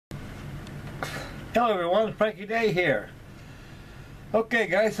Hello everyone, Frankie Day here. Okay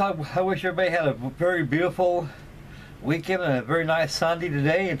guys, I wish everybody had a very beautiful weekend and a very nice Sunday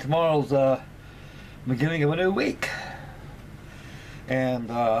today, and tomorrow's beginning of a new week.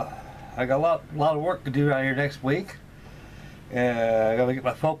 And I got a lot of work to do out here next week. I gotta get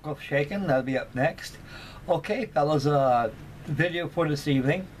my forklift shaking, that'll be up next. Okay fellas, the video for this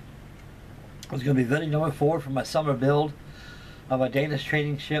evening is going to be video number 4 for my summer build of a Danish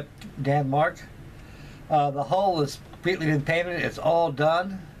trading ship, Denmark. The hull is completely been painted, it's all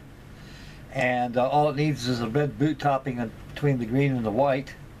done, and all it needs is a red boot topping between the green and the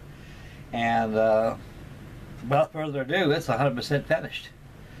white, and without further ado, it's 100% finished.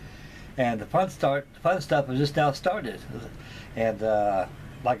 And the fun stuff is just now started. And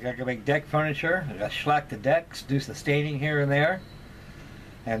like I can make deck furniture, I got shellac the decks, do some staining here and there,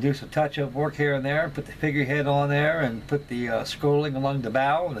 and do some touch-up work here and there, put the figurehead on there, and put the scrolling along the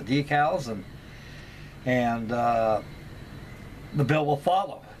bow and the decals, and the bill will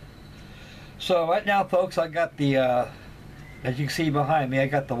follow. So right now folks, I got the as you can see behind me, I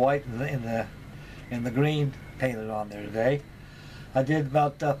got the white and the green painted on there today. I did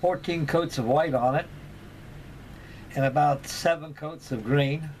about 14 coats of white on it and about 7 coats of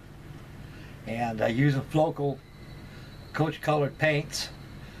green, and I use local coach colored paints,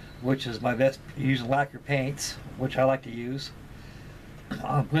 which is my best, using lacquer paints, which I like to use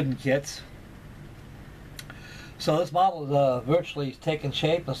on wooden kits. So this model is virtually taking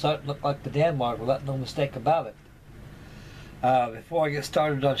shape and starting to look like the Denmark, without no mistake about it. Before I get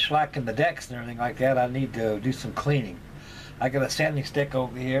started on shellacking the decks and everything like that, I need to do some cleaning. I got a sanding stick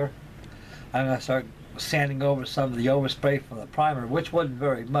over here. I'm going to start sanding over some of the overspray from the primer, which wasn't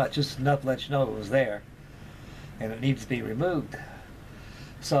very much, just enough to let you know it was there, and it needs to be removed.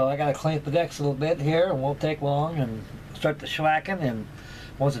 So I got to clean up the decks a little bit here, it won't take long, and start the shellacking. And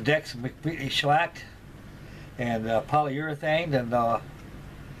once the decks are completely shellacked and polyurethaned and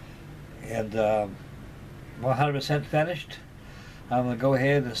 100% finished, I'm going to go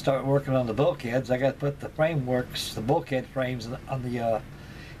ahead and start working on the bulkheads. I got to put the frameworks, the bulkhead frames on the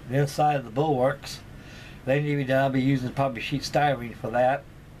inside of the bulwarks. They need to be done. I'll be using probably sheet styrene for that.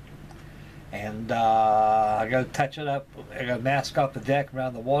 And I got to touch it up. I got to mask off the deck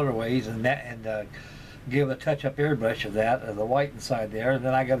around the waterways and give a touch-up airbrush of that, of the white inside there. And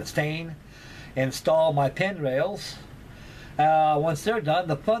then I got to stain, install my pin rails. Once they're done,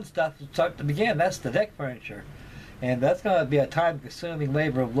 the fun stuff will start to begin. That's the deck furniture, and that's going to be a time-consuming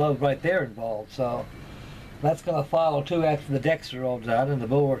labor of love right there involved. So that's going to follow too after the decks are all done and the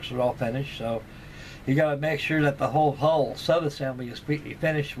bulwarks are all finished. So you got to make sure that the whole hull sub-assembly is completely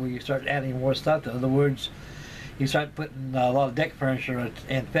finished before you start adding more stuff. In other words, you start putting a lot of deck furniture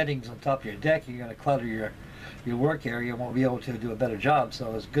and fittings on top of your deck, you're going to clutter your work area and won't be able to do a better job.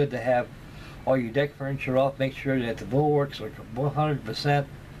 So it's good to have all your deck furniture off. Make sure that the bulwarks are 100%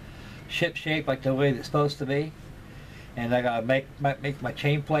 ship shape like the way they're supposed to be. And I gotta make my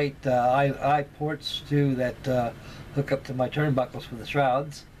chain plate eye ports too that hook up to my turnbuckles for the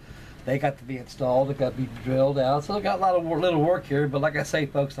shrouds. They got to be installed. They got to be drilled out. So I got a lot of little work here. But like I say,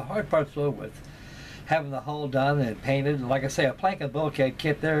 folks, the hard part's over with. Having the hull done and painted. And like I say, a plank and bulkhead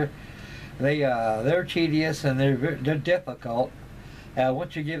kit, they're tedious and they're difficult.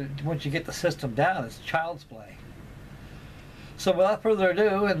 Once you get the system down, it's child's play. So without further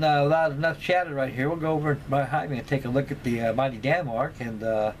ado, and without enough chatter right here, we'll go over behind me and take a look at the mighty Denmark and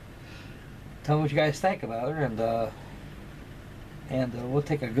tell me what you guys think about her, and we'll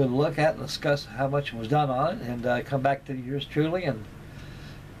take a good look at it and discuss how much was done on it, and come back to yours truly and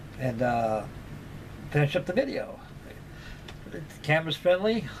finish up the video. The camera's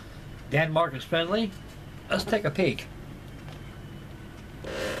friendly, Denmark is friendly. Let's take a peek.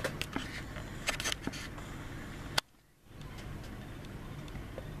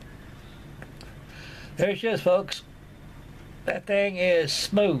 There she is, folks. That thing is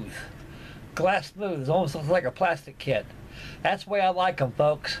smooth. Glass smooth. It almost looks like a plastic kit. That's the way I like them,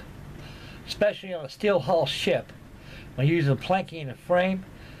 folks. Especially on a steel hull ship. When you're using planking and frame,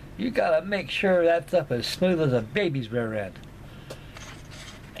 you gotta make sure that stuff is smooth as a baby's rear end.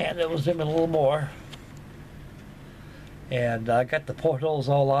 And it will zoom in a little more. And I got the portholes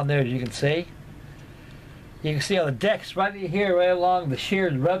all on there, as you can see. You can see on the decks right here, right along the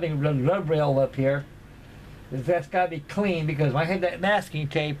sheared rub rail up here. That's got to be clean, because when I had that masking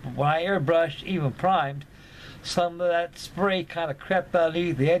tape, when I airbrushed, even primed, some of that spray kind of crept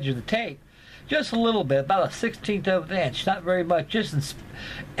underneath the edge of the tape. Just a little bit, about a 1/16 of an inch, not very much, just in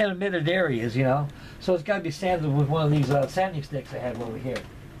intermittent areas, you know. So it's got to be sanded with one of these sanding sticks I have over here.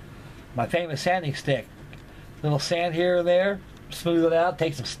 My famous sanding stick. Little sand here and there, smooth it out,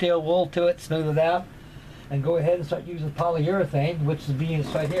 take some steel wool to it, smooth it out, and go ahead and start using polyurethane, which is being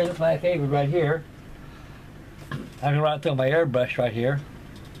right here. This is my favorite right here. I'm going to run it through my airbrush right here.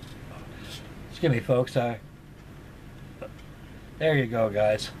 Excuse me, folks. There you go,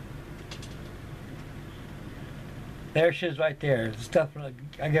 guys. There she is right there. The stuff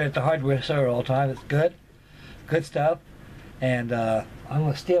I get at the hardware store all the time. It's good. Good stuff. And I'm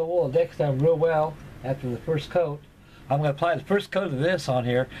going to steel wool the deck down real well after the first coat. I'm going to apply the first coat of this on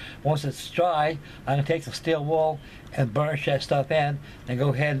here. Once it's dry, I'm going to take some steel wool and burnish that stuff in and go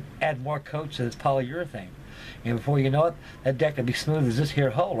ahead and add more coats to this polyurethane. And before you know it, that deck will be smooth as this here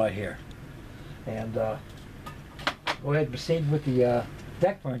hole right here. And go ahead and proceed with the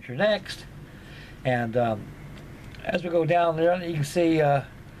deck furniture next. And as we go down there, you can see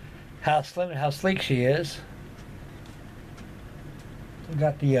how slim and how sleek she is. We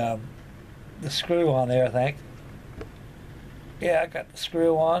got the screw on there, I think. Yeah, I got the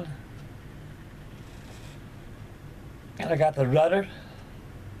screw on. And I got the rudder.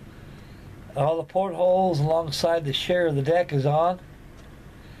 All the portholes alongside the share of the deck is on,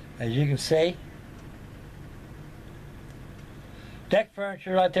 as you can see. Deck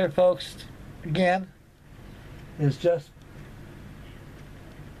furniture right there, folks, again, is just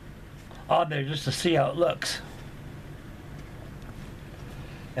on there just to see how it looks.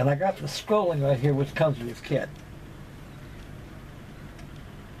 And I got the scrolling right here, which comes with this kit.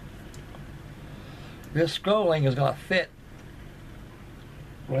 This scrolling is going to fit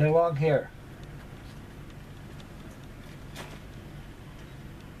right along here.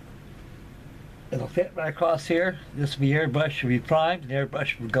 It'll fit right across here. This will be airbrush, should be primed, and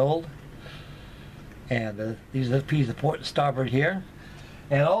airbrush with gold. And these are the pieces of port and starboard here.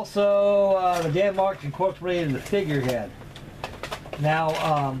 And also, the DANMARK incorporated the figurehead.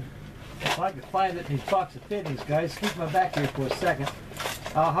 Now, if I can find it in these box of fittings, guys, keep my back here for a second.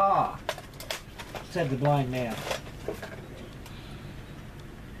 Aha! Said the blind man.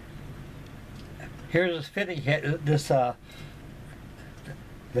 Here's this fitting head,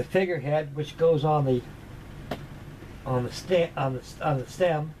 the figurehead, which goes on the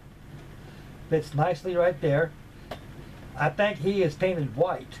stem. Fits nicely right there. I think he is painted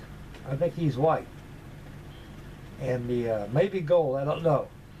white. I think he's white. And the maybe gold, I don't know.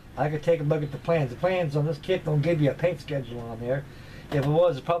 I could take a look at the plans. The plans on this kit don't give you a paint schedule on there. If it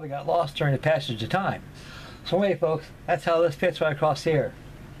was, it probably got lost during the passage of time. So anyway, folks, that's how this fits right across here.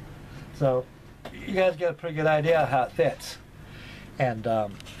 So you guys get a pretty good idea of how it fits. And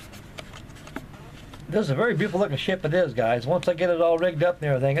this is a very beautiful looking ship it is, guys. Once I get it all rigged up and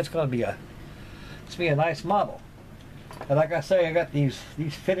everything, it's going to be a nice model. And like I say, I got these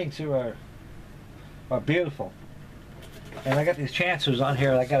fittings who are beautiful. And I got these chancers on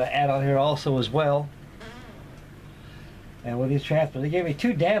here I got to add on here also as well. And with these transfers, they gave me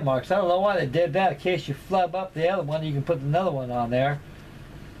 2 DANMARKs. I don't know why they did that. In case you flub up the other one, you can put another one on there.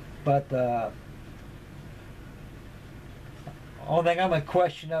 But only thing I'm going to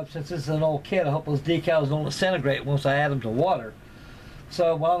question of, since this is an old kit, I hope those decals don't disintegrate once I add them to water.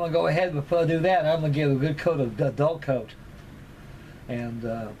 So what I'm going to go ahead before I do that, I'm going to give a good coat of dull coat and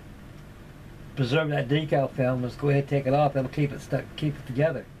preserve that decal film. Let's go ahead and take it off. That'll keep it stuck, keep it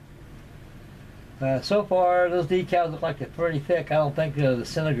together. So far, those decals look like they're pretty thick. I don't think they'll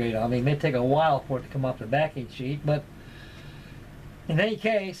disintegrate on me. It may take a while for it to come off the backing sheet, but in any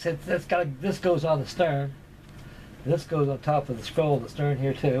case, this goes on the stern. This goes on top of the scroll of the stern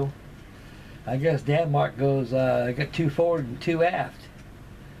here too. I guess DANMARK goes, I got 2 forward and 2 aft.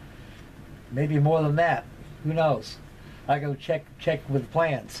 Maybe more than that. Who knows? I go check with the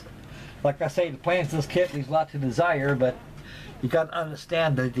plans. Like I say, the plans of this kit leaves a lot to desire, but you got to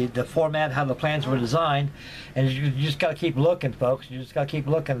understand the format, how the plans were designed, and you just got to keep looking, folks. You just got to keep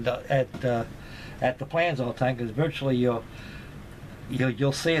looking at the plans all the time, because virtually you'll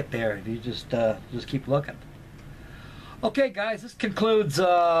see it there. You just keep looking. Okay, guys, this concludes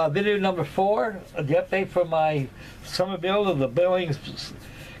video number 4, the update from my summer build of the Billings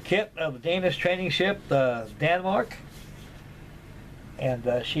kit of the Danish training ship, the DANMARK.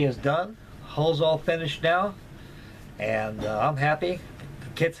 And she is done. Hull's all finished now. And I'm happy. The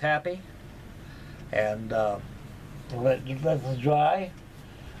kit's happy. And let this dry.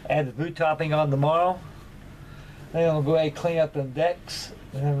 Add the boot topping on tomorrow. Then I'll go ahead and clean up the decks.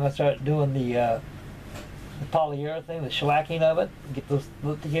 And then I'll start doing the polyurethane, the shellacking of it.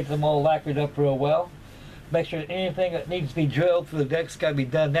 Get them all lacquered up real well. Make sure that anything that needs to be drilled for the deck's got to be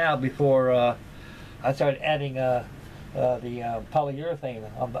done now before I start adding the polyurethane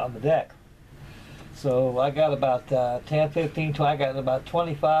on the deck. So I got about 10, 15, 20, I got about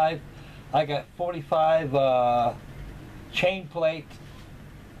 25. I got 45 chain plate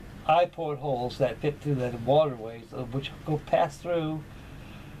eye port holes that fit through the waterways, which go pass through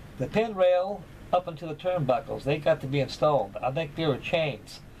the pin rail up into the turnbuckles. They got to be installed. I think they were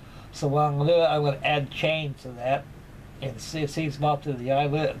chains. So what I'm going to do, I'm going to add chains to that and seams them up to the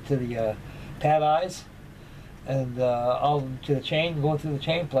eyelid, to the pad eyes, and all to the chain, going through the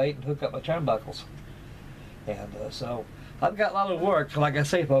chain plate and hook up my turnbuckles. And so I've got a lot of work. Like I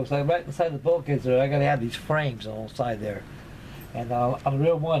say, folks, I'm right inside the bulkheads there. I got to add these frames on the side there. And on the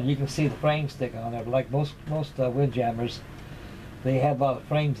real one, you can see the frame sticking on there. But like most windjammers, they have a lot of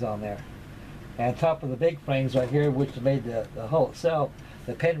frames on there. And on top of the big frames right here, which made the hull itself,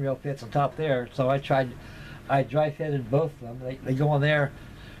 the pinrail fits on top there. So I dry fitted both of them. They go on there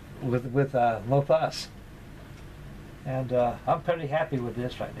with no fuss. And I'm pretty happy with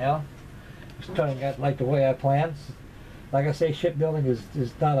this right now. It's turning out like the way I planned. Like I say, shipbuilding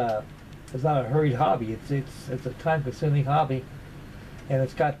is not a hurried hobby. It's a time-consuming hobby, and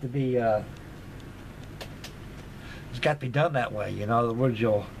it's got to be done that way. You know, in other words,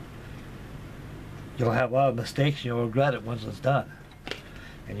 you'll have a lot of mistakes and you'll regret it once it's done,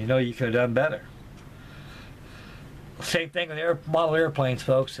 and you know you could have done better. Same thing with model airplanes,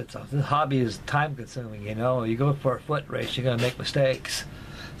 folks. This hobby is time-consuming. You know, you go for a foot race, you're going to make mistakes.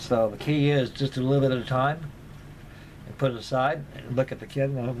 So the key is just do a little bit at a time and put it aside and look at the kid.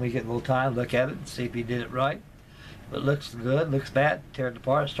 And when we get a little time, look at it and see if he did it right. If it looks good, looks bad, tear it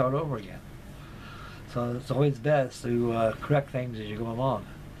apart, start over again. So it's always best to correct things as you go along.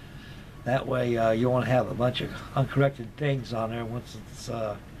 That way you won't have a bunch of uncorrected things on there once it's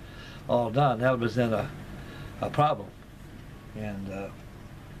all done. That would present a problem. And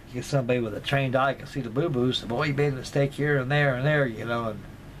you get somebody with a trained eye can see the boo-boos. Boy, you made a mistake here and there, you know, and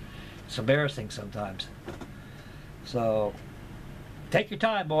it's embarrassing sometimes. So take your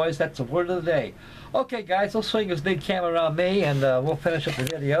time, boys. That's the word of the day. Okay, guys, let's swing this big camera around me, and we'll finish up the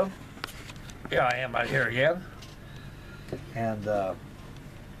video. Here I am right here again. And I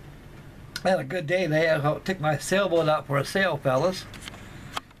had a good day today. I took my sailboat out for a sail, fellas,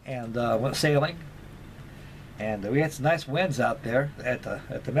 and went sailing. And we had some nice winds out there at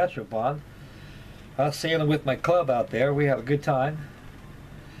the Metro Pond. I was sailing with my club out there. We had a good time.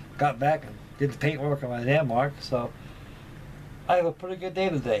 Got back and did the paint work on my DANMARK. So I have a pretty good day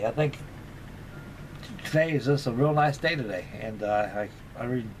today. I think today is just a real nice day today, and I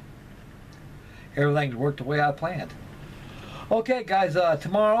read everything worked the way I planned. Okay, guys.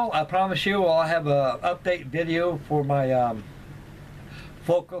 Tomorrow, I promise you, I'll have a update video for my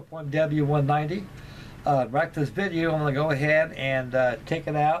Focus 1W190. Right this video, I'm going to go ahead and take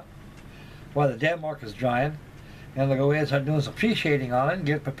it out while the DANMARK is drying, and I'm going to go ahead and start doing some pre-shading on it and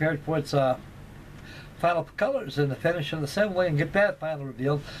get it prepared for its final colors and the finish of the assembly and get that final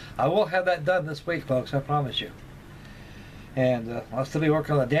revealed. I will have that done this week, folks, I promise you. And I'll still be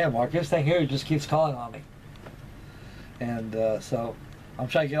working on the DANMARK. This thing here just keeps calling on me. And so I'm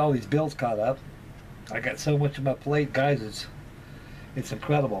trying to get all these bills caught up. I got so much on my plate, guys, it's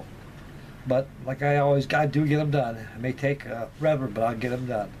incredible. But like I always do get them done. It may take forever, but I'll get them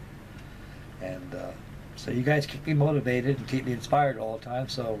done. And so you guys keep me motivated and keep me inspired all the time.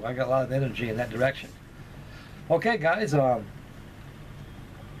 So I got a lot of energy in that direction. Okay, guys. I'd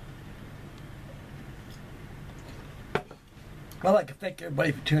like to thank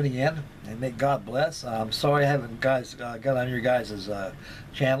everybody for tuning in, and may God bless. I'm sorry I haven't got on your guys'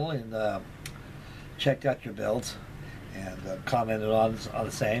 channel and checked out your builds and commented on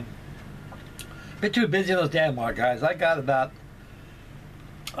the same. Been too busy on those DANMARK, guys. I got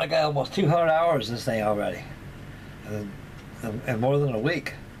almost 200 hours in this thing already, and more than a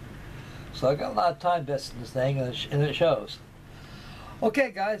week. So I got a lot of time invested in this thing, and it shows.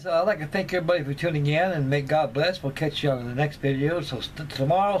 Okay, guys, I'd like to thank everybody for tuning in, and may God bless. We'll catch you on the next video. So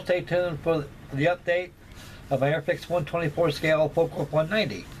tomorrow, stay tuned for the update of my Airfix 124 scale Focus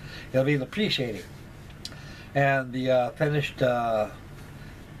 190. It'll be the pre-shading and the finished.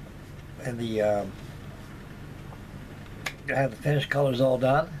 And I have the finished colors all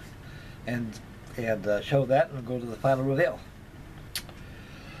done, and show that and go to the final reveal.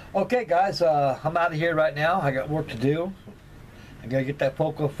 Okay, guys, I'm out of here right now. I got work to do. I gotta get that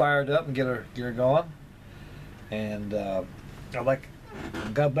Focus fired up and get her going. And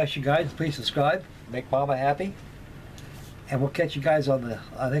God bless you guys. Please subscribe, make Mama happy, and we'll catch you guys on the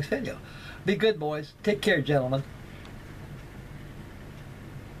next video. Be good, boys. Take care, gentlemen.